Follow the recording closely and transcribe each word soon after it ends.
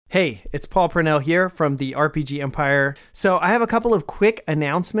Hey, it's Paul Purnell here from the RPG Empire. So I have a couple of quick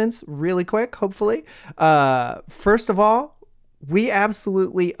announcements, really quick, hopefully. First of all, we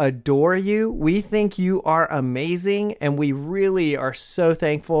absolutely adore you. We think you are amazing, and we really are so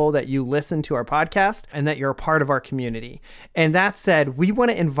thankful that you listen to our podcast and that you're a part of our community. And that said, we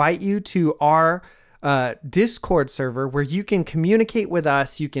want to invite you to our Discord server where you can communicate with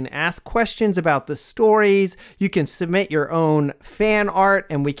us. You can ask questions about the stories. You can submit your own fan art,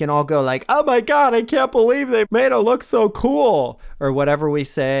 and we can all go like, "Oh my God, I can't believe they made it look so cool," or whatever we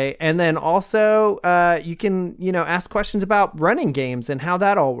say. And then also, you can, ask questions about running games and how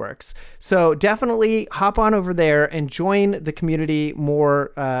that all works. So definitely hop on over there and join the community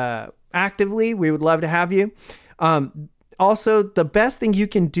more actively. We would love to have you. Also, the best thing you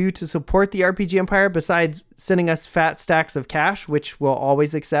can do to support the RPG Empire, besides sending us fat stacks of cash, which we'll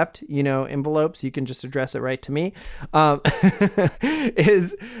always accept, envelopes, you can just address it right to me,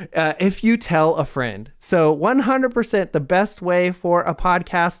 is if you tell a friend. So 100% the best way for a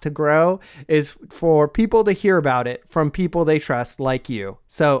podcast to grow is for people to hear about it from people they trust, like you.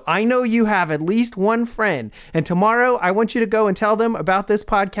 So I know you have at least one friend, and tomorrow I want you to go and tell them about this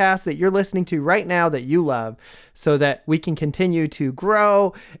podcast that you're listening to right now that you love, so that we can continue to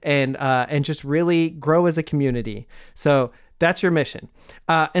grow and just really grow as a community. So that's your mission.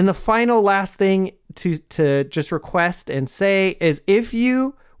 And the final last thing to just request and say is, if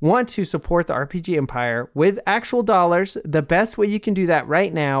you want to support the RPG Empire with actual dollars, the best way you can do that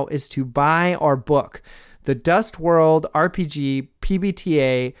right now is to buy our book, The Dust World RPG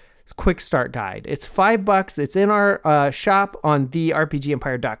PBTA Quick Start Guide. It's $5. It's in our shop on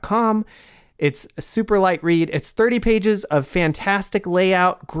therpgempire.com. It's a super light read. It's 30 pages of fantastic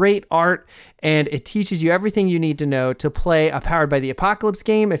layout, great art, and it teaches you everything you need to know to play a Powered by the Apocalypse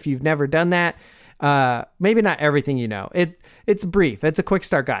game if you've never done that. Maybe not everything you know. It's brief. It's a quick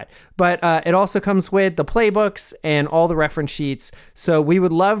start guide. But it also comes with the playbooks and all the reference sheets. So we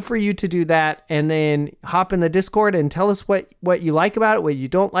would love for you to do that, and then hop in the Discord and tell us what you like about it, what you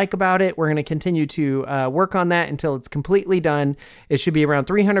don't like about it. We're going to continue to work on that until it's completely done. It should be around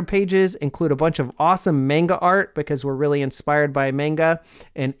 300 pages, include a bunch of awesome manga art because we're really inspired by manga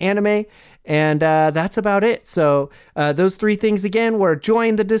and anime. And that's about it. So those three things again were: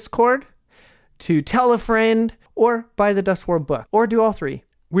 join the Discord, to tell a friend, or buy the Dust World book, or do all three.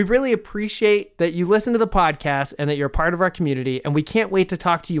 We really appreciate that you listen to the podcast and that you're part of our community, and we can't wait to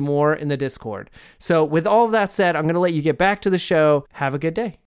talk to you more in the Discord. So with all of that said, I'm going to let you get back to the show. Have a good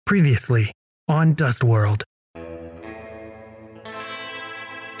day. Previously on Dust World.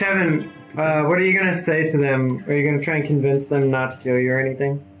 Kevin, what are you going to say to them? Are you going to try and convince them not to kill you or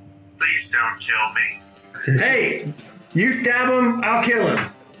anything? Please don't kill me. Hey, you stab him, I'll kill him.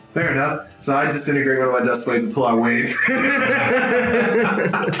 Fair enough. So I disintegrate one of my dust blades and pull out Wayne. Woohoo!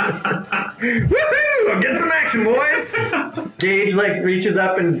 Get some action, boys! Gage reaches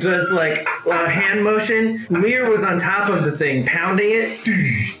up and does a hand motion. Lear was on top of the thing, pounding it.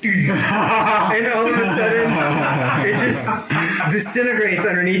 And all of a sudden, it just disintegrates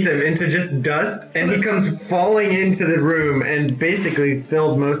underneath him into just dust, and he comes falling into the room and basically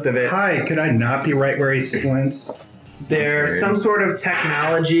filled most of it. Hi, could I not be right where he slants? There's some sort of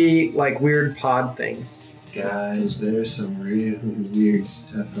technology, weird pod things. Guys, there's some really weird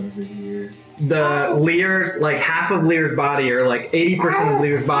stuff over here. The Lear's, half of Lear's body, or 80% of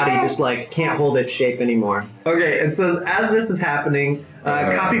Lear's body just can't hold its shape anymore. Okay, and so as this is happening,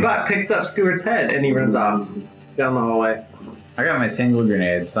 Copybot picks up Stuart's head and he runs off down the hallway. I got my Tangle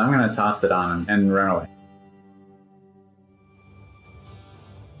Grenade, so I'm going to toss it on him and run away.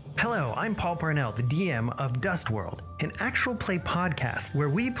 Hello, I'm Paul Parnell, the DM of Dust World, an actual play podcast where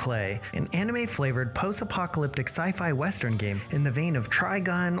we play an anime-flavored post-apocalyptic sci-fi western game in the vein of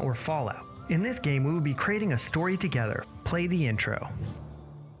Trigun or Fallout. In this game, we will be creating a story together. Play the intro.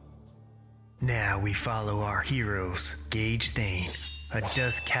 Now we follow our heroes, Gage Thane, a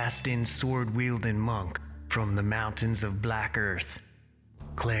dust-casting, sword-wielding monk from the mountains of Black Earth.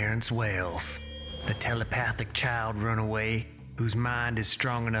 Clarence Wales, the telepathic child runaway whose mind is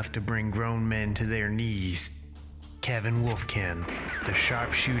strong enough to bring grown men to their knees. Kevin Wolfkin, the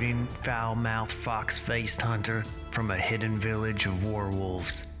sharpshooting, foul-mouthed, fox-faced hunter from a hidden village of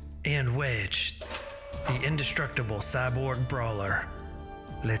werewolves. And Wedge, the indestructible cyborg brawler.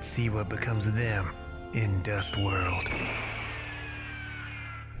 Let's see what becomes of them in Dust World.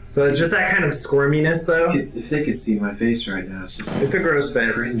 So it's just that kind of squirminess, though. If they could see my face right now, it's a gross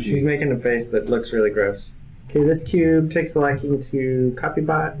face. Cringy. He's making a face that looks really gross. Okay, this cube takes a liking to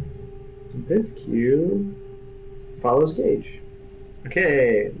Copybot. This cube follows Gage.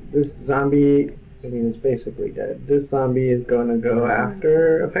 Okay, this zombie I mean, it's basically dead. This zombie is going to go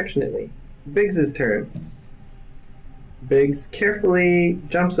after affectionately. Biggs' turn. Biggs carefully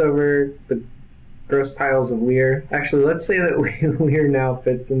jumps over the gross piles of Lear. Actually, let's say that Lear now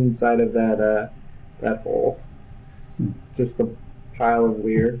fits inside of that hole. Just the pile of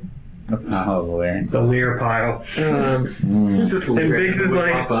Lear. Oh, Lear. The Lear pile. It's just And Biggs is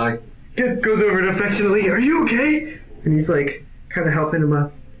like, goes over to affectionately, "Are you okay?" And he's like, kind of helping him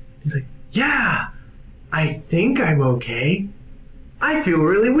up. He's like, "Yeah, I think I'm okay. I feel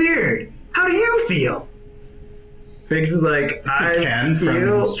really weird. How do you feel?" Biggs is like, "I Ken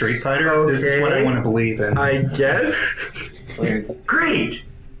feel from Street Fighter. This is what I okay, want to believe in. I guess. Great.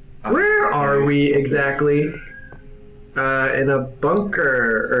 Where are we exactly? In a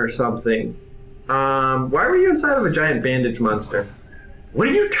bunker or something. Why were you inside of a giant bandage monster? What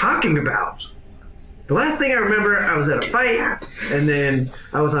are you talking about? The last thing I remember, I was at a fight, and then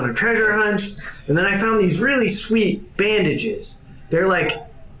I was on a treasure hunt, and then I found these really sweet bandages. They're like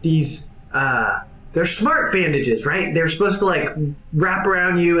these, they're smart bandages, right? They're supposed to like wrap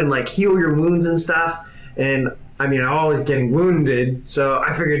around you and like heal your wounds and stuff. And I mean, I'm always getting wounded, so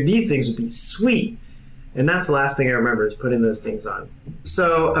I figured these things would be sweet. And that's the last thing I remember is putting those things on.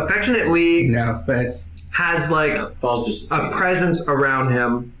 So affectionately No, but it's has like Ball's just a presence around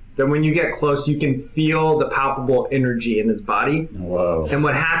him that when you get close, you can feel the palpable energy in his body. Whoa. And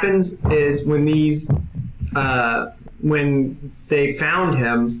what happens is when these, when they found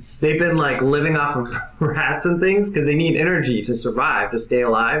him, they've been like living off of rats and things because they need energy to survive, to stay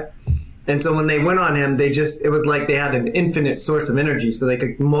alive. And so when they went on him, it was like they had an infinite source of energy so they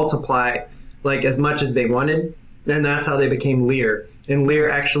could multiply like as much as they wanted. And that's how they became Lear. And Lear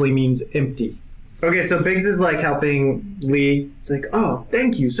actually means empty. Okay, so Biggs is like helping Lee. It's like, "Oh,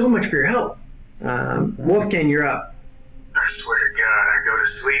 thank you so much for your help." Wolfgang, you're up. I swear to God, I go to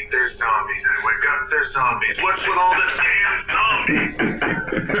sleep, there's zombies. I wake up, there's zombies. What's with all the damn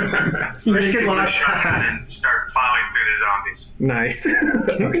zombies? Let's get lost. Shotgun and start plowing through the zombies. Nice.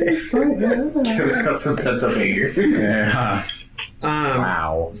 Okay. Kevin's got some pent up anger. Yeah.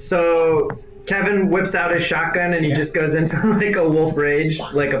 Wow. So Kevin whips out his shotgun and he just goes into like a wolf rage,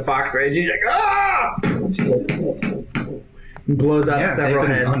 like a fox rage. He's like, "Ah!" He blows out Yeah, several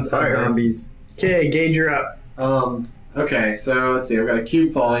they've been on heads of fire. zombies. Okay, Gage, you're up. Okay, so let's see. I've got a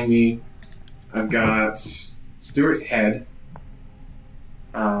cube following me. I've got Stuart's head.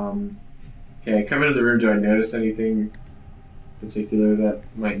 Okay, I come into the room. Do I notice anything particular that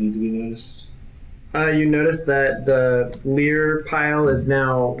might need to be noticed? You notice that the Lear pile is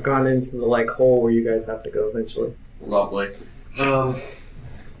now gone into the like hole where you guys have to go eventually. Lovely.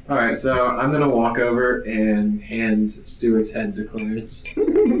 Alright, so I'm gonna walk over and hand Stuart's head to Clarence.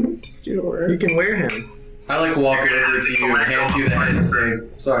 You can wear him. I like walk over to you and hand you the head and say,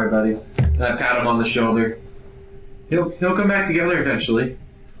 "Sorry, buddy." And I pat him on the shoulder. He'll come back together eventually.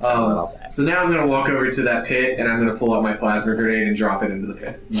 So now I'm gonna walk over to that pit and I'm gonna pull out my plasma grenade and drop it into the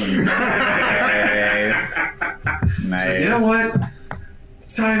pit. Nice. Nice. You know what?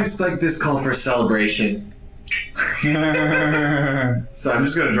 Times like this call for a celebration. So I'm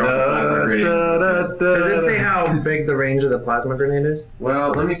just gonna drop the plasma grenade. Does it say how big the range of the plasma grenade is?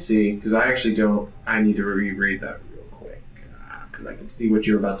 Well, let me see, because I actually don't. I need to reread that real quick, because I can see what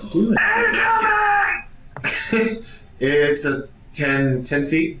you're about to do. It says 10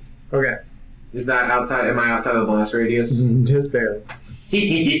 feet. Okay. Is that outside? Am I outside of the blast radius? Just barely.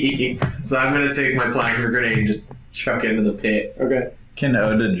 So I'm gonna take my plasma grenade and just chuck it into the pit. Okay. Can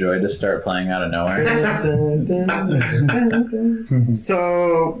Ode Joy just start playing out of nowhere?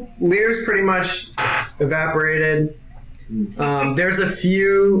 So Lear's pretty much evaporated. There's a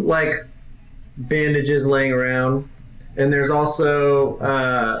few like bandages laying around, and there's also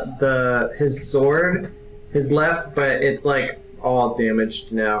his sword, his left, but it's like all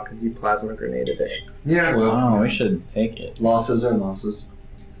damaged now because you plasma grenaded it. Yeah, well, Oh, we should take it. losses are losses.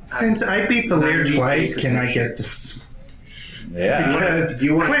 Since I beat the Lear twice, can I get this? Yeah. Because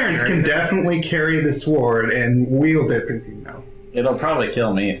You wanna Clarence carry can it? definitely carry the sword and wield it, but you know. It'll probably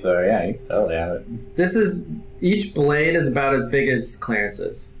kill me, so yeah, you can totally have it. This is each blade is about as big as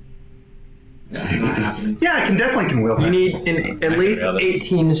Clarence's. Yeah, I can wield You it. need at least feel it.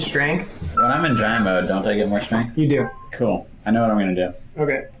 18 strength. When I'm in giant mode, don't I get more strength? You do. Cool. I know what I'm gonna do.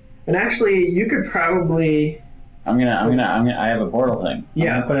 Okay. And actually, you could probably I have a portal thing. put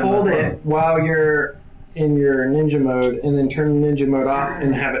it in hold my it while you're in your ninja mode, and then turn the ninja mode off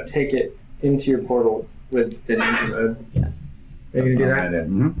and have it take it into your portal with the ninja mode. Yes. Are you That's gonna do what that?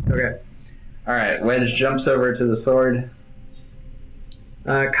 I'm gonna do. Mhm. Okay. Alright, Wedge jumps over to the sword.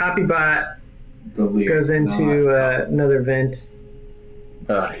 Copybot The Lear, goes into not- another vent.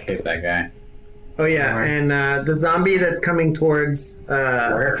 Ugh, I hate that guy. Oh yeah, and the zombie that's coming towards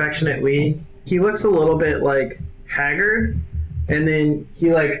Affectionate Lee, he looks a little bit like haggard, and then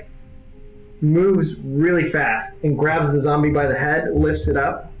he like moves really fast and grabs the zombie by the head, lifts it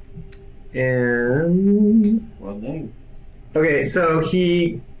up, and Well done. okay, so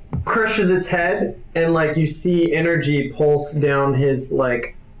he crushes its head, and like you see energy pulse down his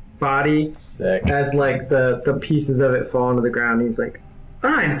like body Sick. as like the pieces of it fall onto the ground. He's like,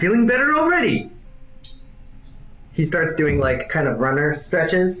 I'm feeling better already. He starts doing like kind of runner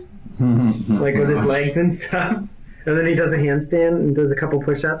stretches, like with his legs and stuff. And then he does a handstand and does a couple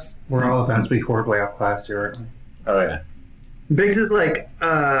push-ups. We're all about to be horribly outclassed here, aren't we? Oh yeah. Biggs is like,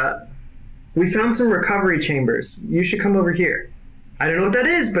 we found some recovery chambers. You should come over here. I don't know what that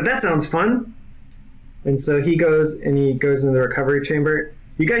is, but that sounds fun. And so he goes into the recovery chamber.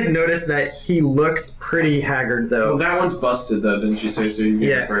 You guys notice that he looks pretty haggard though. Well, that one's busted though, didn't you say? So you can get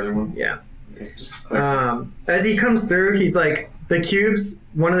Yeah. a further one. Yeah. Okay, just clarify. As he comes through, he's like,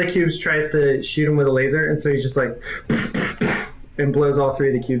 one of the cubes tries to shoot him with a laser, and so he's just like, and blows all three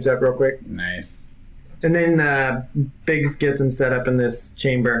of the cubes up real quick. Nice. And then Biggs gets him set up in this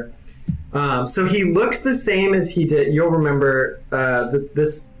chamber. So he looks the same as he did. You'll remember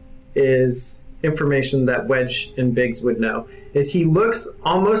this is information that Wedge and Biggs would know. Is he looks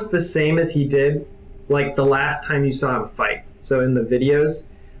almost the same as he did like the last time you saw him fight. So in the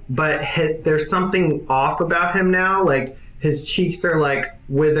videos, but there's something off about him now. Like his cheeks are like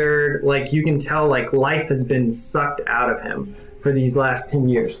withered. Like you can tell like life has been sucked out of him for these last 10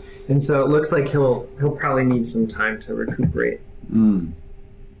 years. And so it looks like he'll probably need some time to recuperate. Can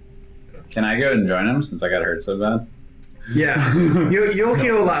I go and join him since I got hurt so bad? Yeah, you'll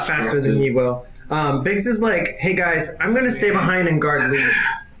heal a lot faster than he will. Biggs is like, hey guys, I'm going to stay behind and guard Lee.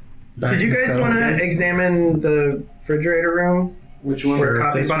 Did you guys want to examine the refrigerator room Which one? where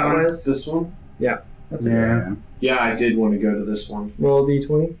Coffee this Bot one? was? This one? Yeah. Yeah. Yeah, I did want to go to this one. Roll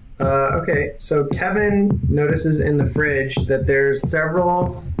D20. Okay, so Kevin notices in the fridge that there's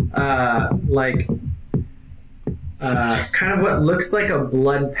several, kind of what looks like a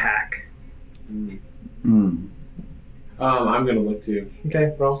blood pack. I'm gonna look too.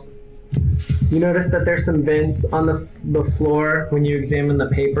 Okay, roll. You notice that there's some vents on the floor when you examine the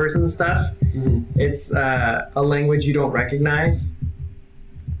papers and stuff. It's a language you don't recognize.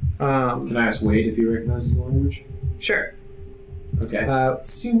 Can I ask Wade if he recognizes the language? Sure. Okay.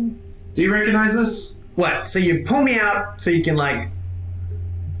 Do you recognize this? What? So you pull me out so you can like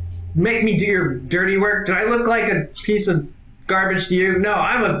make me do your dirty work? Do I look like a piece of garbage to you? No,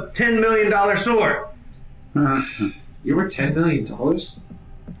 I'm a $10 million sword. You were $10 million?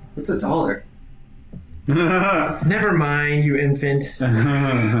 What's a dollar? Never mind, you infant.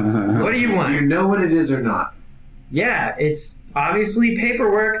 What do you want? Do you know what it is or not? Yeah, it's obviously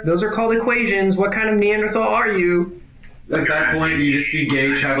paperwork. Those are called equations. What kind of Neanderthal are you? At that point, you just see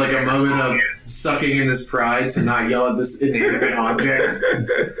Gage have like a moment of sucking in his pride to not yell at this inanimate object.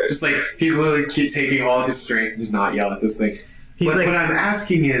 Just like he's literally taking all of his strength to not yell at this thing. He's like, what I'm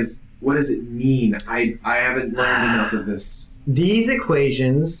asking is, what does it mean? I haven't learned enough of this. these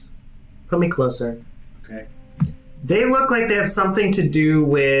equations, put me closer. Okay. They look like they have something to do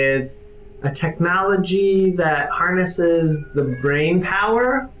with a technology that harnesses the brain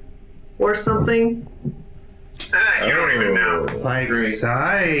power or something. You don't even know. Like Great.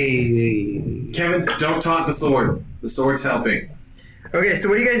 Kevin, don't taunt the sword. The sword's helping. Okay, so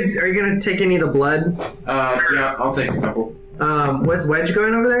what do you guys, are you going to take any of the blood? Yeah, I'll take a couple. Was Wedge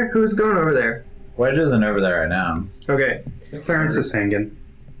going over there? Who's going over there? Wedge isn't over there right now. Okay. Clarence is hanging.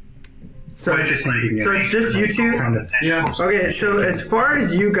 So, Wedge is hanging. so it's just you two? Kind of. Yeah. Okay, so as far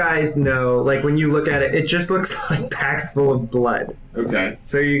as you guys know, like when you look at it, it just looks like packs full of blood. Okay.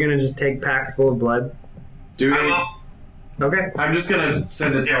 So you're going to just take packs full of blood? Do I we? will. Okay. I'm just gonna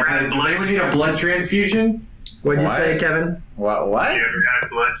send it to Ever had Does blood anyone need a stew? blood transfusion? What'd you What? say, Kevin? What? You What? ever had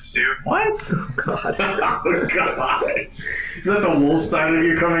blood stew? What? God. Oh god. Is that the wolf side of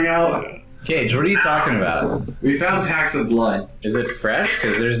you coming out? Gage, what are you talking about? We found packs of blood. Is it fresh?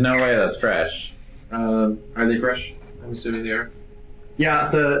 Because there's no way that's fresh. Are they fresh? I'm assuming they are. Yeah,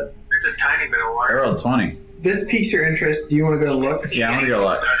 There's a tiny bit of I water. rolled 20. this piques your interest. Do you want to go look? Yeah, I want to go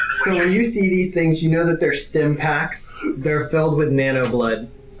look. So when you see these things, you know that they're stim packs. They're filled with nano blood.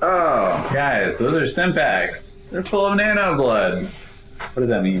 Oh, guys, those are stim packs. They're full of nano blood. What does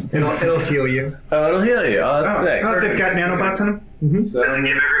that mean? It'll heal you. Oh, it'll heal you. Oh, that's sick. Oh, they've got nanobots in them? So Does it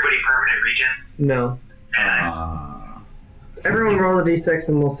give everybody permanent regen? No. Nice. Ah. Everyone roll a d6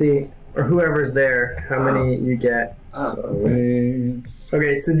 and we'll see, or whoever's there, how many you get.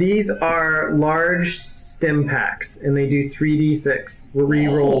 Okay, so these are large stim packs, and they do 3d6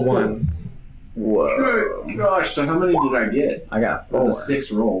 re-roll ones. Whoa. Good gosh, so how many did I get? I got With 4. a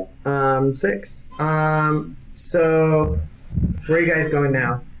 6 roll. 6. So where are you guys going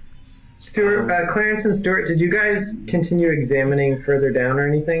now? Stuart, Clarence and Stuart, did you guys continue examining further down or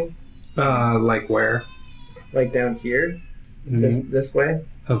anything? Like where? Like down here? This way?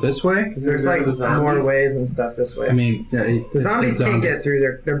 Oh, this way? Because there's Remember like the zombies? more ways and stuff this way. I mean, the zombies can't get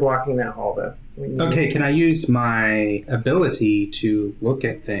through. They're blocking that hall though. Okay, can I use my ability to look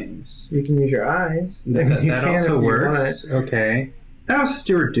at things? You can use your eyes. That, You that can if also you works. Okay. How's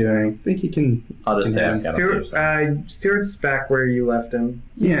Stuart doing? I think he can. I'll just say can I've got Stuart, Stuart's back where you left him.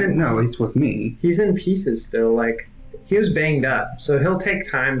 He's he's with me. He's in pieces still. Like he was banged up, so he'll take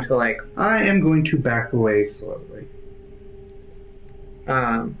time to like. I am going to back away slowly.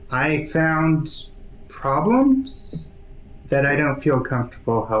 I found problems that I don't feel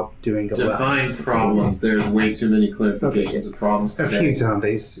comfortable doing alone. Define problems. There's way too many clarifications of problems A today. few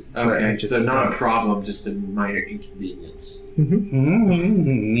zombies. but I Okay, just so not a don't- problem, just a minor inconvenience.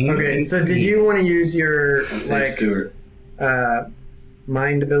 Okay, so did you want to use your Say like Stuart.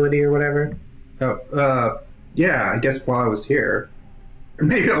 mind ability or whatever? Yeah, I guess while I was here. Or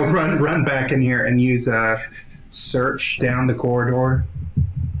maybe I'll run back in here and use search down the corridor.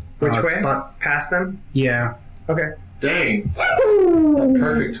 Which way? Spot- Past them? Yeah. Okay. Dang. A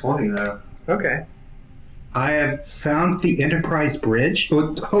perfect 20, though. Okay. I have found the Enterprise Bridge.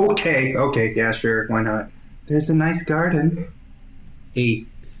 Oh, okay, yeah, sure, why not? There's a nice garden. A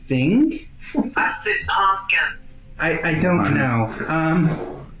thing? I said pumpkins. I don't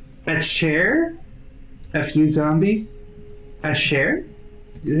know. A chair? A few zombies? A chair?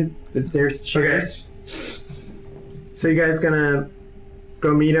 There's chairs. So you guys gonna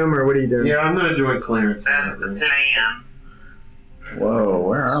go meet him, or what are you doing? Yeah, I'm gonna join Clarence. That's the plan. Whoa,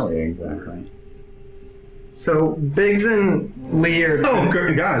 where are we exactly? So Biggs and Lee are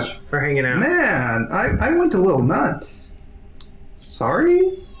Gosh. are hanging out. Man, I went a little nuts.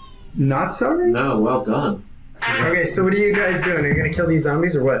 Sorry? Not sorry? No, well done. Okay, so what are you guys doing? Are you gonna kill these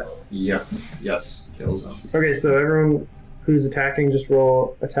zombies or what? Yep. Yes. Kill zombies. Okay, so everyone who's attacking, just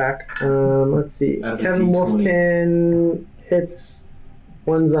roll attack. Let's see. Out of a Kevin D20. Wolfkin hits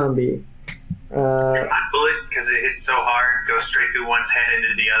one zombie. My bullet, because it hits so hard, goes straight through one's head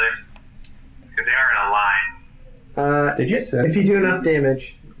into the other. Because they are in a line. Did you say? If you do enough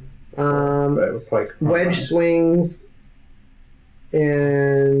damage, It was like Wedge swings,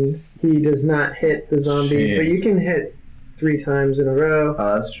 and he does not hit the zombie, but Jeez. you can hit 3 times in a row.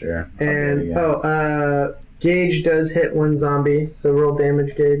 Oh, that's true. And Gage does hit one zombie, so roll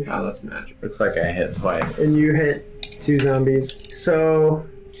damage, Gage. Oh, that's magic. Looks like I hit twice. And you hit 2 zombies. So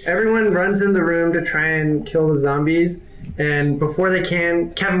everyone runs in the room to try and kill the zombies. And before they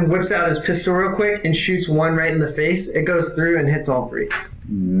can, Kevin whips out his pistol real quick and shoots one right in the face. It goes through and hits all 3.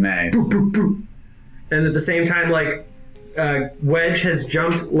 Nice. And at the same time, like, Wedge has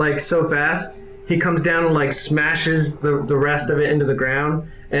jumped like so fast, he comes down and like smashes the rest of it into the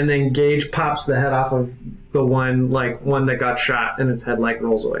ground. And then Gage pops the head off of the one that got shot, and its head like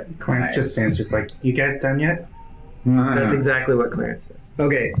rolls away. Clarence just answers like, "You guys done yet?" That's exactly what Clarence does.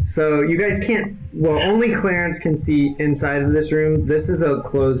 Okay, so you guys can't. Well, only Clarence can see inside of this room. This is a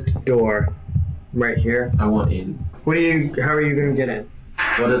closed door, right here. I want in. How are you gonna get in?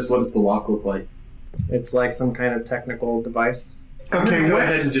 What does the lock look like? It's like some kind of technical device. Okay, Go what?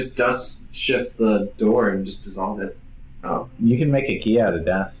 ahead and just dust shift the door and just dissolve it. Oh, You can make a key out of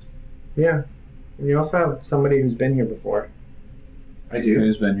dust. yeah. And you also have somebody who's been here before. I do.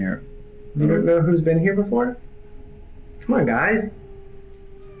 Who's been here? You don't know who's been here before? Come on, guys.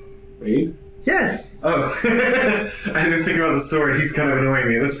 Wait. Yes. Oh, I didn't think about the sword. He's kind of annoying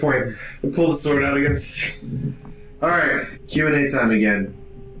me at this point. I pull the sword out again. All right, Q&A time again.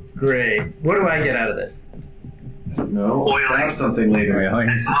 Great. What do I get out of this? No, I'll Oiling. stab something later. Really?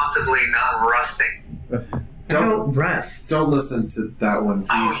 Possibly not rusting. I don't rest. Don't listen to that one.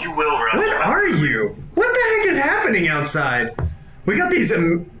 Oh, He's- you will rust. What are you? What the heck is happening outside? We got these.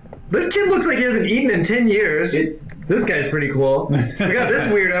 This kid looks like he hasn't eaten in 10 years. This guy's pretty cool. We got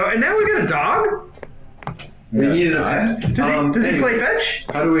this weirdo, and now we got a dog? We needed a pet. Does he play anyways, fetch?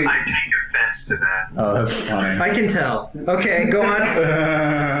 How do we? I take offense to that. Oh, that's funny. I can tell. Okay, go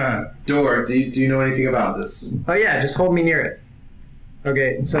on. Door. Do you know anything about this? Oh yeah, just hold me near it.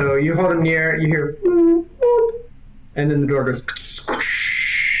 Okay, so you hold him near, you hear boop, boop, and then the door goes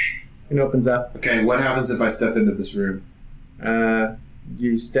and opens up. Okay, what happens if I step into this room?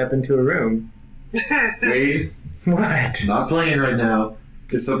 You step into a room. Wade, What? not playing right now.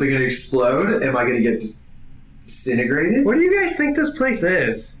 Is something going to explode? Am I going to get disintegrated? What do you guys think this place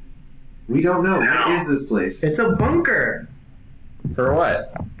is? We don't know. No. What is this place? It's a bunker. For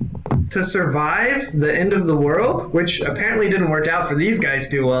what? To survive the end of the world, which apparently didn't work out for these guys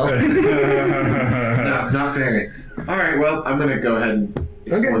too well. No, not very. All right, well, I'm gonna go ahead and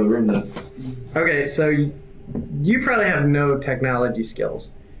explore the room then. Okay, so you probably have no technology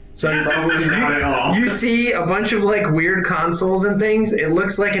skills. So Probably not at all. you see a bunch of like weird consoles and things. It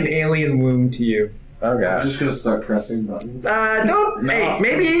looks like an alien womb to you. Oh I'm gosh. just gonna start pressing buttons. Don't. No.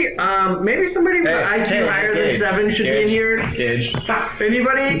 Hey, maybe somebody with IQ higher than 7 should be in here. Gage.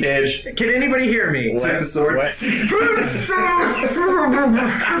 Anybody? Gage. Can anybody hear me? Take the sword.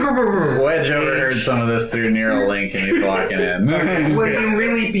 Wedge overheard some of this through Neuralink and he's walking in. Will you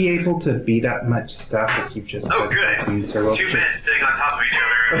really be able to beat up much stuff if you just Oh, good. buttons, or will Two just- men sitting on top of each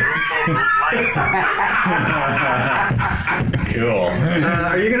other in a room full of lights. Cool.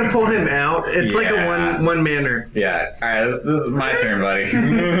 Are you gonna pull him out? It's like a Yeah. one manner. Yeah. All right. This is my turn, buddy.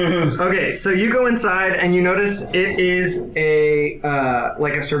 Okay, so you go inside and you notice it is a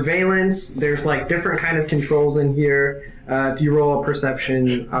like a surveillance. There's like different kind of controls in here. If you roll a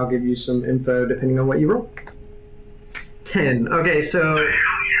perception, I'll give you some info depending on what you roll. 10. Okay, so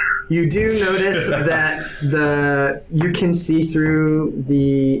you do notice that you can see through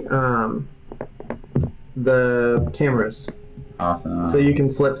the cameras. Awesome. So you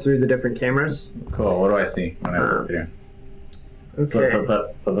can flip through the different cameras. Cool. What do I see when I flip through? Okay.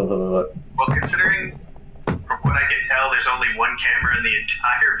 Flip. Well, considering from what I can tell, there's only one camera in the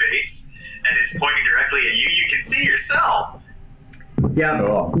entire base, and it's pointing directly at you. You can see yourself. Yeah.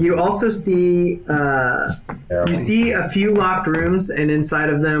 Cool. You also see you see a few locked rooms, and inside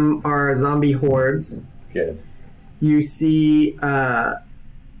of them are zombie hordes. Good. You see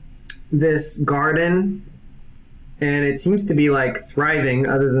this garden, and it seems to be like thriving,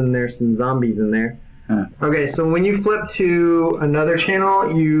 other than there's some zombies in there. Huh. Okay, so when you flip to another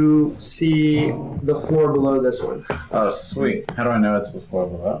channel, you see the floor below this one Oh, sweet. How do I know it's before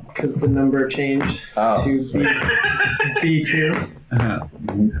below? because the number changed Oh, to sweet. B2.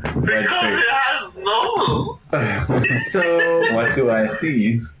 Because it has nose. So What do I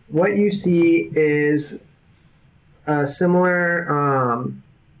see? what you see is a similar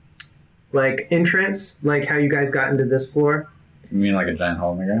like entrance, like how you guys got into this floor. You mean like a giant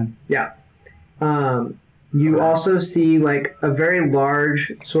hole in the ground? Yeah. You also see like a very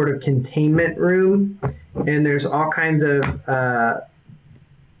large sort of containment room, and there's all kinds of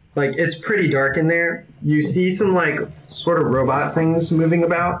like it's pretty dark in there. You see some like sort of robot things moving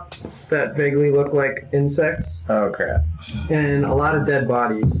about that vaguely look like insects, Oh crap. and a lot of dead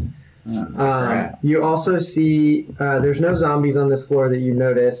bodies. Crap. You also see there's no zombies on this floor that you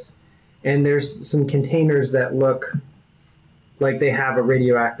notice, and there's some containers that look like they have a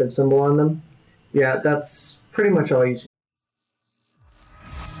radioactive symbol on them. Yeah, that's pretty much all you see.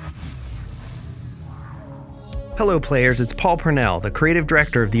 Hello players, it's Paul Purnell, the creative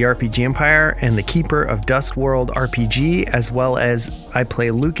director of the RPG Empire and the keeper of Dust World RPG, as well as I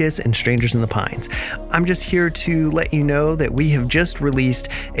play Lucas in Strangers in the Pines. I'm just here to let you know that we have just released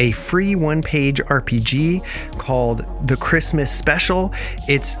a free one-page RPG called The Christmas Special.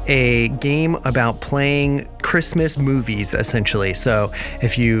 It's a game about playing Christmas movies, essentially. So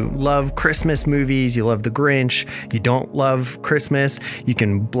if you love Christmas movies, you love The Grinch, you don't love Christmas, you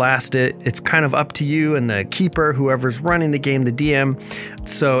can blast it. It's kind of up to you and the keeper, whoever's running the game, the DM.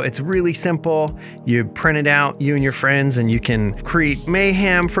 So it's really simple. You print it out, you and your friends, and you can create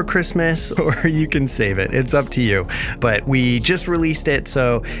mayhem for Christmas, or you can save it. It's up to you. But we just released it,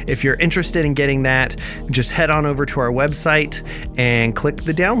 so if you're interested in getting that, just head on over to our website and click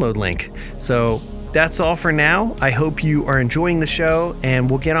the download link. So that's all for now. I hope you are enjoying the show, and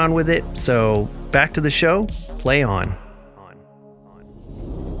we'll get on with it. So back to the show. Play on.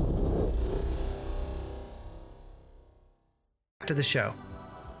 Back to the show.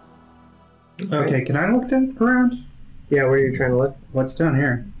 Okay, can I look down around? Yeah, where are you trying to look? What's down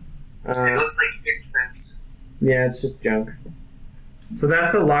here? It looks like Sixth Sense. Yeah, it's just junk. So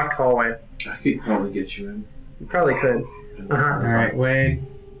that's a locked hallway. I could probably get you in. You probably could. All right, Wade.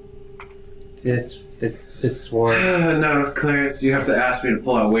 This sword. No, Clarence, you have to ask me to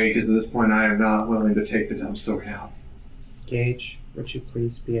pull out Wade because at this point I am not willing to take the dumb sword out. Gage, would you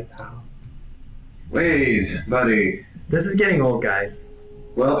please be a pal? Wade, buddy. This is getting old, guys.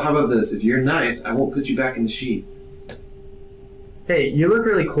 Well, how about this? If you're nice, I won't put you back in the sheath. Hey, you look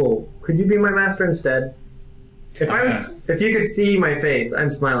really cool. Could you be my master instead? If you could see my face, I'm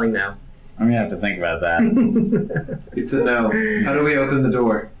smiling now. I'm gonna have to think about that. It's a no. How do we open the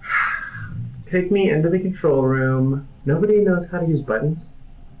door? Take me into the control room. Nobody knows how to use buttons.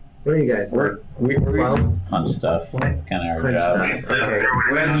 What are you guys? We Well, punch stuff. It's kind of our punch job. stuff. Let's Okay.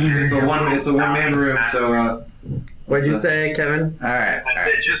 throw it in. It's a one-man room, so What'd you say, Kevin? All right. I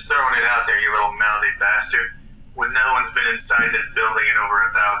said, just throwing it out there, you little mouthy bastard. When no one's been inside this building in over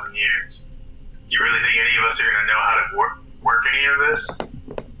 1,000 years. You really think any of us are going to know how to work any of this?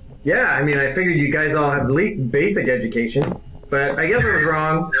 Yeah, I mean, I figured you guys all have at least basic education, but I guess I was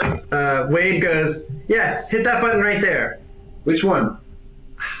wrong. Wade goes, yeah, hit that button right there. Which one?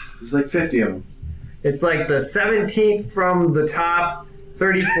 There's like 50 of them. It's like the 17th from the top,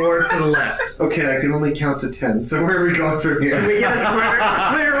 34 to the left. Okay, I can only count to 10, so where are we going from here? Can we get a smarter?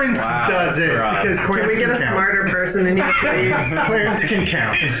 Clarence does it because Can Clarence we get a can count. smarter person in here, please? Clarence can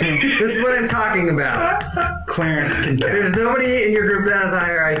count. This is what I'm talking about. Clarence can count. There's nobody in your group that has a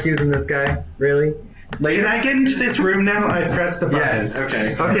higher IQ than this guy, really? Can I get into this room now? I've pressed the button. Yes.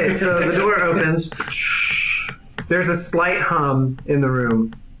 Okay. Okay, so the door opens. There's a slight hum in the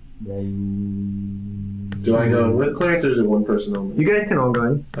room. Do I go with Clarence or is it one person only? You guys can all go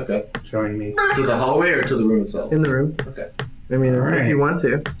in. Okay. Join me. To the hallway or to the room itself? In the room. Okay. I mean, All right. if you want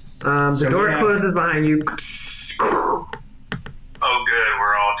to. The So door we have- closes behind you. Oh, good,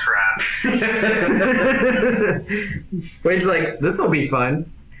 we're all trapped. Wade's like, this'll be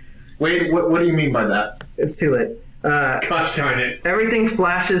fun. Wait, what do you mean by that? It's too late. Gosh darn it. Everything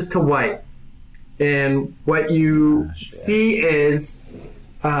flashes to white. And what you see is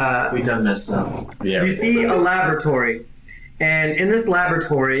We done messed up. Yeah. you see a laboratory. And in this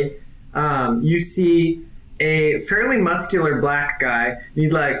laboratory, you see a fairly muscular black guy.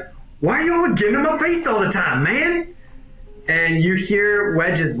 He's like, why are you always giving him a face all the time, man? And you hear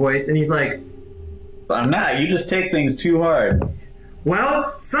Wedge's voice, and he's like, I'm not. You just take things too hard.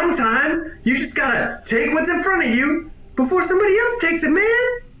 well, sometimes you just gotta take what's in front of you before somebody else takes it,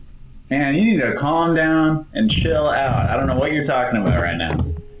 man. Man, you need to calm down and chill out. I don't know what you're talking about right now.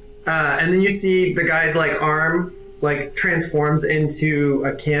 And then you see the guy's like arm like transforms into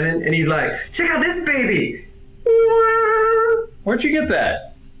a cannon, and he's like, check out this baby. Where'd you get that?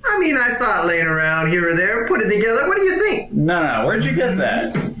 I mean, I saw it laying around here or there, put it together. What do you think? No. Where'd you get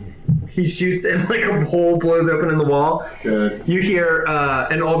that? He shoots and like a hole blows open in the wall. Good. You hear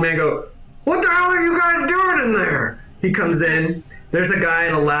an old man go, what the hell are you guys doing in there? He comes in. There's a guy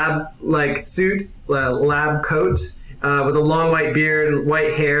in a lab like suit, lab coat, with a long white beard and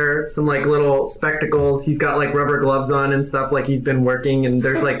white hair, some like little spectacles. He's got like rubber gloves on and stuff, like he's been working, and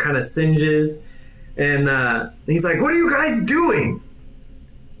there's like kind of singes. And he's like, what are you guys doing?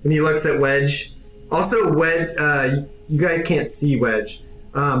 And he looks at Wedge. Also, Wedge, you guys can't see Wedge.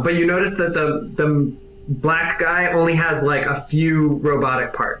 But you notice that the black guy only has like a few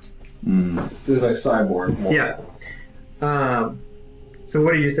robotic parts. So it's like cyborg. More. Yeah. So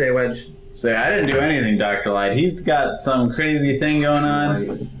what do you say, Wedge? Say, I didn't do anything, Dr. Light. He's got some crazy thing going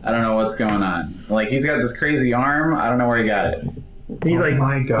on. I don't know what's going on. Like, he's got this crazy arm. I don't know where he got it. He's like,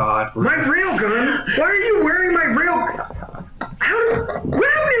 My God. my railgun? Why are you wearing my rail? What happened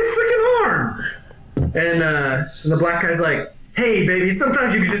to your freaking arm? And the black guy's like, hey, baby,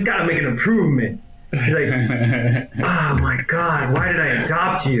 sometimes you just gotta make an improvement. He's like, oh my God, why did I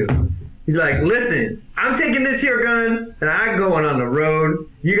adopt you? He's like, listen, I'm taking this here gun and I'm going on the road.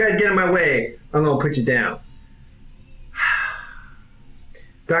 You guys get in my way, I'm gonna put you down.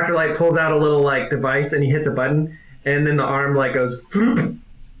 Dr. Light pulls out a little like device and he hits a button, and then the arm like goes floop.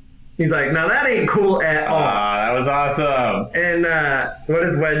 He's like, now that ain't cool at all. That was awesome. And what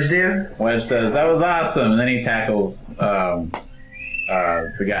does Wedge do? Wedge says, that was awesome. And then he tackles the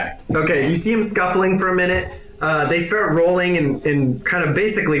guy. Okay, you see him scuffling for a minute. They start rolling and kind of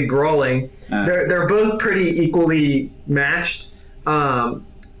basically brawling. They're both pretty equally matched. And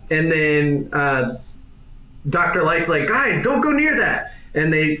then Dr. Light's like, guys, don't go near that.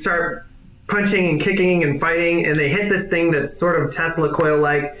 And they start punching and kicking and fighting, and they hit this thing that's sort of Tesla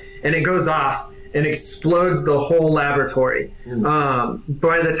coil-like, and it goes off and explodes the whole laboratory.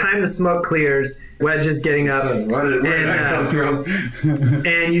 By the time the smoke clears, Wedge is getting up. Where did that come from?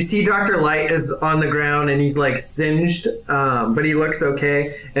 And you see Dr. Light is on the ground and he's like singed, but he looks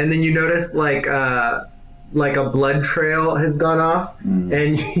okay. And then you notice like a blood trail has gone off,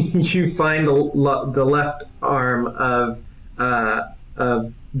 and you find the left arm of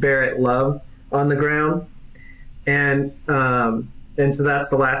Barrett Love on the ground, and so that's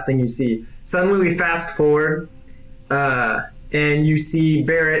the last thing you see. Suddenly we fast forward, and you see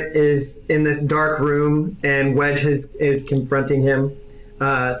Barrett is in this dark room, and Wedge is confronting him.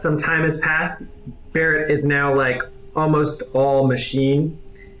 Some time has passed. Barrett is now like almost all machine,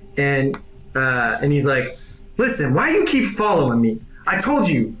 and he's like, listen, why do you keep following me? I told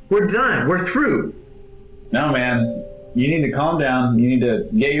you, we're done, we're through. No, man. You need to calm down. You need to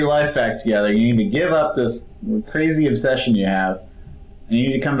get your life back together. You need to give up this crazy obsession you have. And you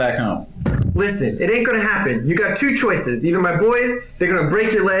need to come back home. listen, it ain't gonna happen. You got two choices. Either my boys, they're gonna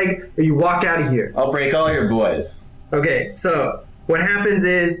break your legs, or you walk out of here. I'll break all your boys. Okay, so what happens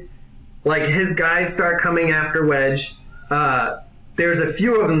is, like, his guys start coming after Wedge. There's a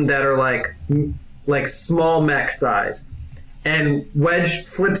few of them that are like small mech size. And Wedge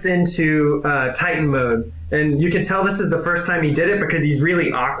flips into Titan mode. And you can tell this is the first time he did it because he's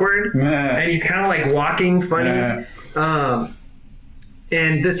really awkward. And he's kind of like walking funny.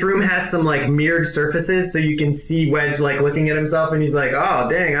 And this room has some like mirrored surfaces, so you can see Wedge like looking at himself, and he's like, "Oh,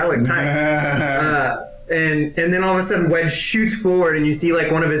 dang, I look tight." And then all of a sudden, Wedge shoots forward, and you see like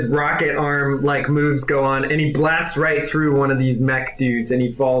one of his rocket arm like moves go on, and he blasts right through one of these mech dudes, and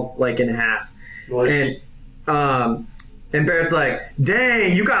he falls like in half. And Barrett's like,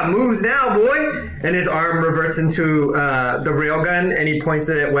 "Dang, you got moves now, boy!" And his arm reverts into the railgun, and he points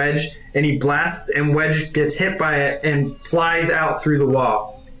it at Wedge, and he blasts, and Wedge gets hit by it and flies out through the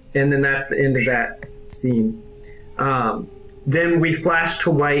wall. And then that's the end of that scene. Then we flash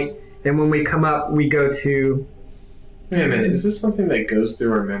to white, and when we come up, we go to... Wait a minute, is this something that goes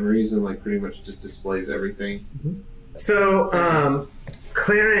through our memories and like pretty much just displays everything? So,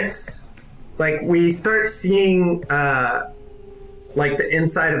 Clarence... Like, we start seeing, like, the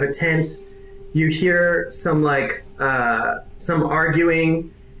inside of a tent. You hear some, like, some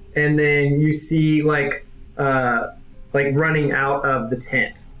arguing, and then you see, like, running out of the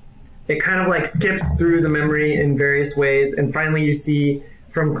tent. It kind of, like, skips through the memory in various ways, and finally you see,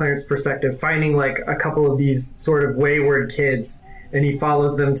 from Clarence's perspective, finding, like, a couple of these sort of wayward kids, and he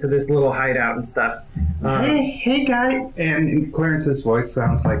follows them to this little hideout and stuff. Hey, guy. And Clarence's voice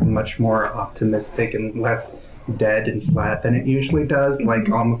sounds like much more optimistic and less dead and flat than it usually does, like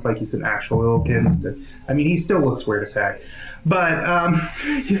almost like he's an actual little kid instead. I mean, he still looks weird as heck, but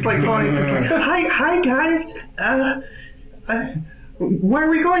he's like falling. He's just like, hi, guys. Where are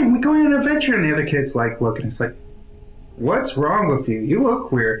we going? We're going on an adventure. And the other kid's like looking. It's like, what's wrong with you? You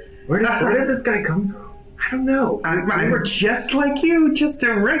look weird. Where did this guy come from? I don't know. I'm just like you, just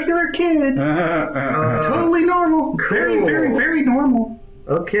a regular kid. Totally normal. Cool. Very, very, very normal.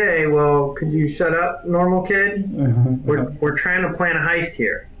 Okay, well, could you shut up, normal kid? We're trying to plan a heist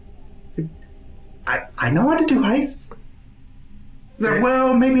here. I know how to do heists.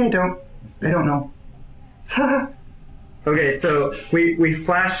 Well, maybe I don't. I don't know. Okay, so we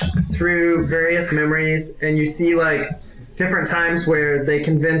flash through various memories, and you see like different times where they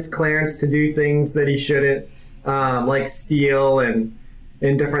convince Clarence to do things that he shouldn't, like steal and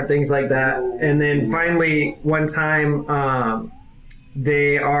different things like that. And then finally, one time,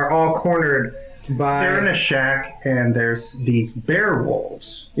 they are all cornered by... They're in a shack, and there's these bear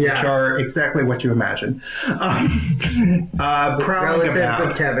wolves, which are exactly what you imagine. Relatives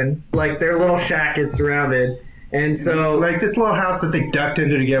of Kevin. Like, their little shack is surrounded. And so, like this little house that they ducked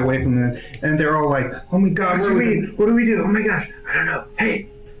into to get away from them, and they're all like, "Oh my god, what do we do? Oh my gosh, I don't know. Hey,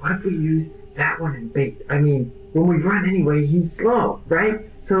 what if we use that one as bait? I mean, when we run anyway, he's slow, right?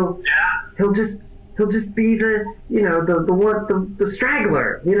 So he'll just be the the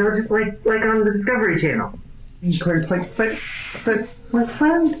straggler, just like on the Discovery Channel." And Claire's like, but we're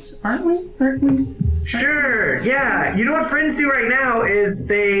friends, aren't we? Sure, yeah. You know what friends do right now is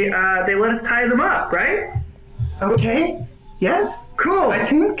they let us tie them up, right? Okay. Yes. Cool. I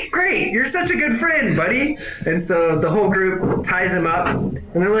think. Great. You're such a good friend, buddy. And so the whole group ties him up, and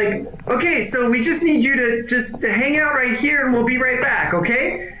they're like, "Okay, so we just need you to just hang out right here, and we'll be right back,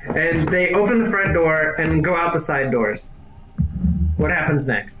 okay?" And they open the front door and go out the side doors. What happens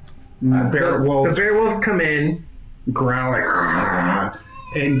next? The bear wolves come in, growling,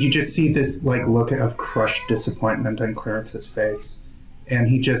 and you just see this like look of crushed disappointment on Clarence's face, and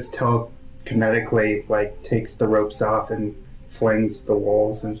he just kinetically like takes the ropes off and flings the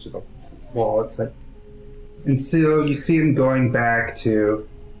wolves into the wall. It's like, and so you see him going back to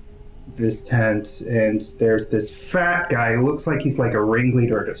this tent, and there's this fat guy who looks like he's like a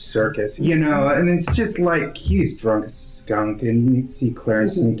ringleader at a circus, and it's just like he's drunk as a skunk, and you see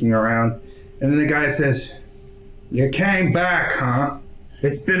Clarence sneaking around, and then the guy says, "You came back, huh?"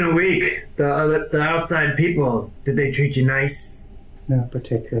 "It's been a week. The outside people, did they treat you nice?" "Not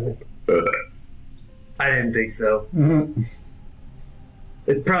particularly." "I didn't think so." Mm-hmm.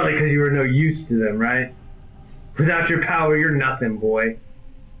 "It's probably because you were no use to them, right? Without your power, you're nothing, boy.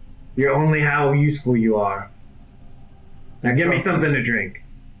 You're only how useful you are. Now give me something to drink."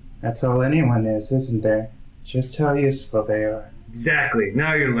 "That's all anyone is, isn't there? Just how useful they are." "Exactly.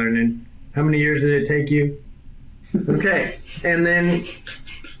 Now you're learning. How many years did it take you?" Okay. And then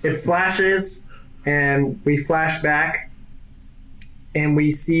it flashes, and we flash back, and we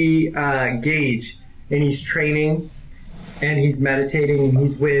see Gage, and he's training, and he's meditating.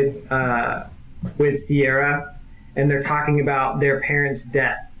 He's with Sierra, and they're talking about their parents'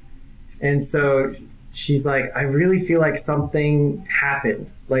 death. And so she's like, I really feel like something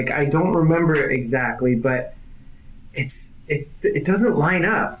happened. Like, I don't remember exactly, but it doesn't line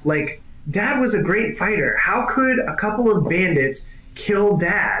up. Like, Dad was a great fighter. How could a couple of bandits kill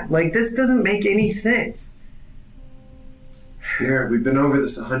Dad? Like, this doesn't make any sense. Sierra, we've been over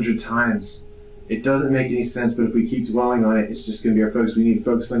this 100 times. It doesn't make any sense, but if we keep dwelling on it, it's just going to be our focus. We need to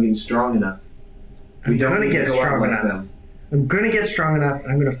focus on getting strong enough. I'm going to get strong enough. I'm going to get strong enough,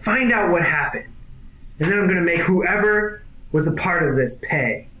 and I'm going to find out what happened. And then I'm going to make whoever was a part of this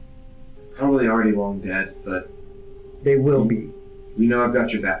pay. Probably already long dead, but they will be. You know I've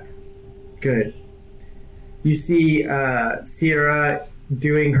got your back. Good. You see Sierra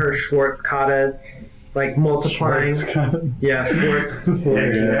doing her Schwartz katas, like multiplying. Yeah, Schwartz.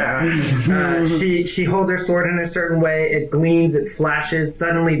 She holds her sword in a certain way. It gleams, it flashes.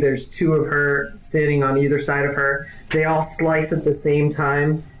 Suddenly there's two of her standing on either side of her. They all slice at the same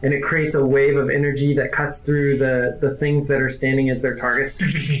time, and it creates a wave of energy that cuts through the things that are standing as their targets.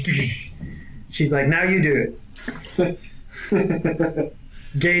 She's like, now you do it.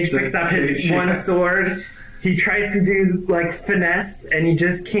 Gage picks up his one sword. He tries to do like finesse, and he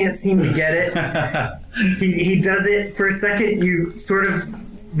just can't seem to get it. He does it for a second. You sort of,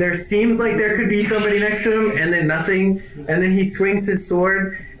 there seems like there could be somebody next to him, and then nothing. And then he swings his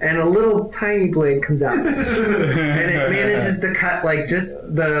sword, and a little tiny blade comes out, and it manages to cut like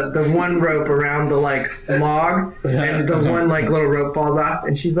just the one rope around the like log, and the one like little rope falls off.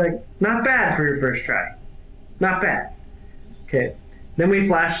 And she's like, "Not bad for your first try. Not bad." Okay. Then we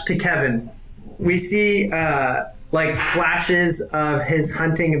flash to Kevin. We see like flashes of his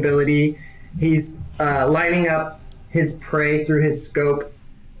hunting ability. He's lining up his prey through his scope.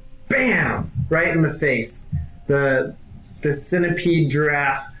 Bam! Right in the face. The centipede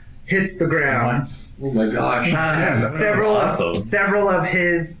giraffe hits the ground. Oh my gosh! Several of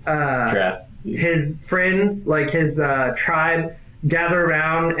his friends, like his tribe, gather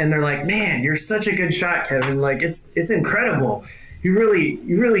around, and they're like, "Man, you're such a good shot, Kevin! Like it's incredible. You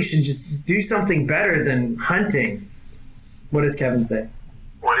really should just do something better than hunting." What does Kevin say?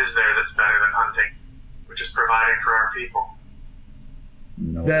 What is there that's better than hunting? We're just providing for our people.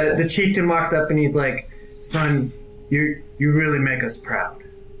 No. The chieftain walks up and he's like, "Son, you really make us proud."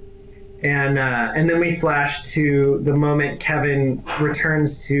 And then we flash to the moment Kevin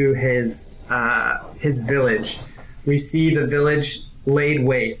returns to his village. We see the village laid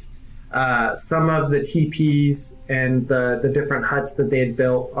waste. Some of the teepees and the different huts that they had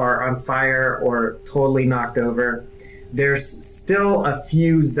built are on fire or totally knocked over. There's still a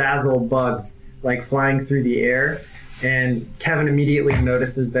few Zazzle bugs like flying through the air, and Kevin immediately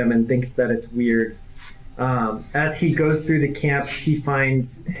notices them and thinks that it's weird. As he goes through the camp, he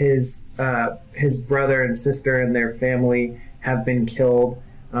finds his brother and sister and their family have been killed,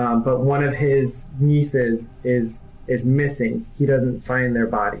 but one of his nieces is missing. He doesn't find their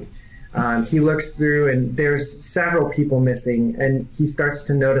body. He looks through and there's several people missing, and he starts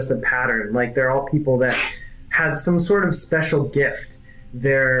to notice a pattern. Like they're all people that had some sort of special gift.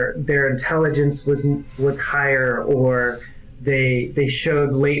 Their intelligence was higher, or they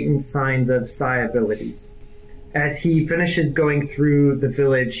showed latent signs of psi abilities. As he finishes going through the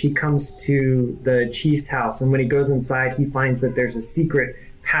village, he comes to the chief's house, and when he goes inside, he finds that there's a secret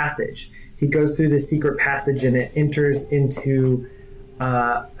passage. He goes through the secret passage, and it enters into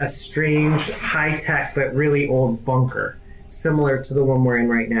a strange, high-tech, but really old bunker, similar to the one we're in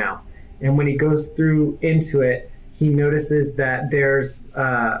right now. And when he goes through into it, he notices that there's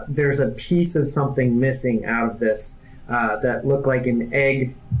a piece of something missing out of this that looked like an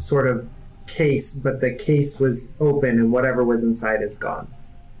egg sort of case, but the case was open and whatever was inside is gone.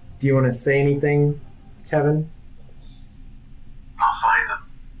 Do you want to say anything, Kevin? I'll find them,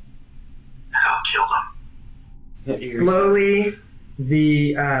 and I'll kill them. Slowly,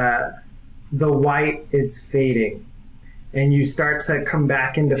 the white is fading, and you start to come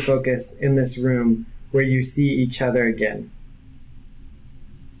back into focus in this room where you see each other again.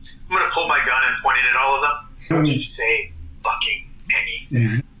 I'm gonna pull my gun and point it at all of them. Don't you say fucking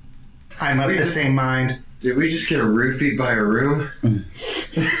anything. I'm of the same mind. Did we just get roofied by a room?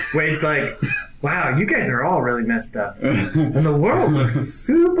 Wade's like, wow, you guys are all really messed up. And the world looks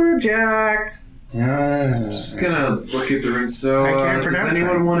super jacked. Just gonna look at the room. So, does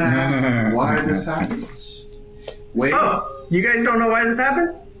anyone want to ask why this happens? Wait. Oh, you guys don't know why this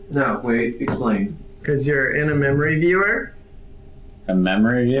happened? No, wait, explain. Because you're in a memory viewer. A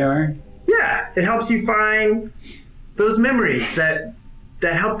memory viewer? Yeah, it helps you find those memories that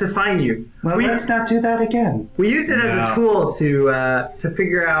that helped define you. Well, let's not do that again. We use it as a No. tool to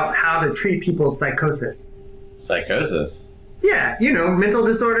figure out how to treat people's psychosis. Psychosis. Yeah, you know, mental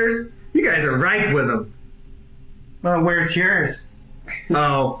disorders. You guys are ripe with them. Well, where's yours?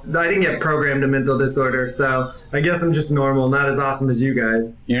 Oh, I didn't get programmed to mental disorder, so I guess I'm just normal, not as awesome as you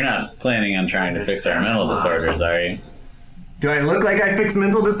guys. You're not planning on trying to fix our mental disorders, are you? Do I look like I fix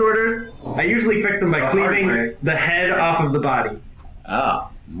mental disorders? I usually fix them by hard way. cleaving the head off of the body. Oh,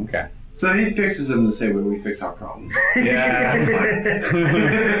 okay. So he fixes them the same way we fix our problems. Yeah.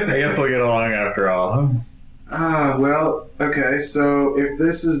 I guess we'll get along after all. Well, okay, so if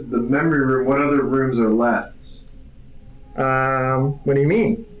this is the memory room, what other rooms are left? What do you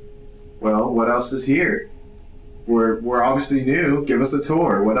mean? Well, what else is here? We're obviously new. Give us a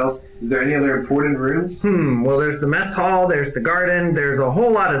tour. What else? Is there any other important rooms? Well, there's the mess hall, there's the garden, there's a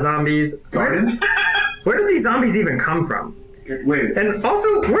whole lot of zombies. Garden? Where do these zombies even come from? Wait. And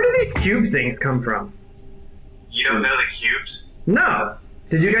also, where do these cube things come from? You don't know the cubes? No.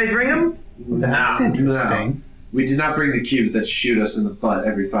 Did you guys bring them? That's interesting. We did not bring the cubes that shoot us in the butt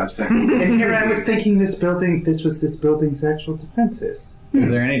every 5 seconds. And here I was thinking this was this building's actual defenses.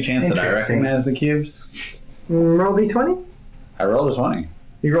 Is there any chance that I Interesting. recognize the cubes? Roll d20? I rolled a 20.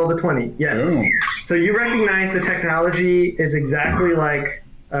 You rolled a 20, yes. Boom. So you recognize the technology is exactly like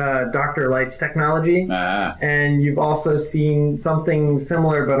Dr. Light's technology. Ah, And you've also seen something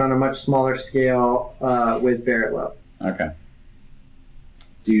similar but on a much smaller scale with Barrett Lowe. okay.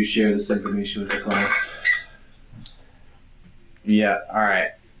 Do you share this information with the class? Yeah, alright.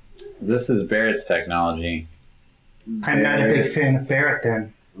 This is Barrett's technology. I'm not a big fan of Barrett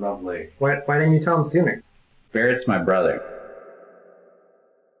then. Lovely. Why didn't you tell him sooner? Barrett's my brother.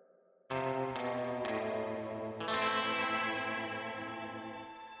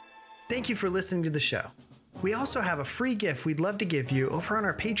 Thank you for listening to the show. We also have a free gift we'd love to give you over on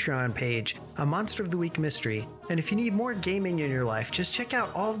our Patreon page, a Monster of the Week mystery. And if you need more gaming in your life, just check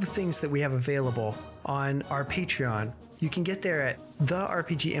out all of the things that we have available on our Patreon. You can get there at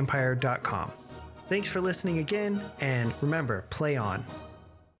therpgempire.com. Thanks for listening again, and remember, play on.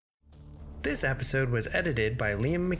 This episode was edited by Liam McKee.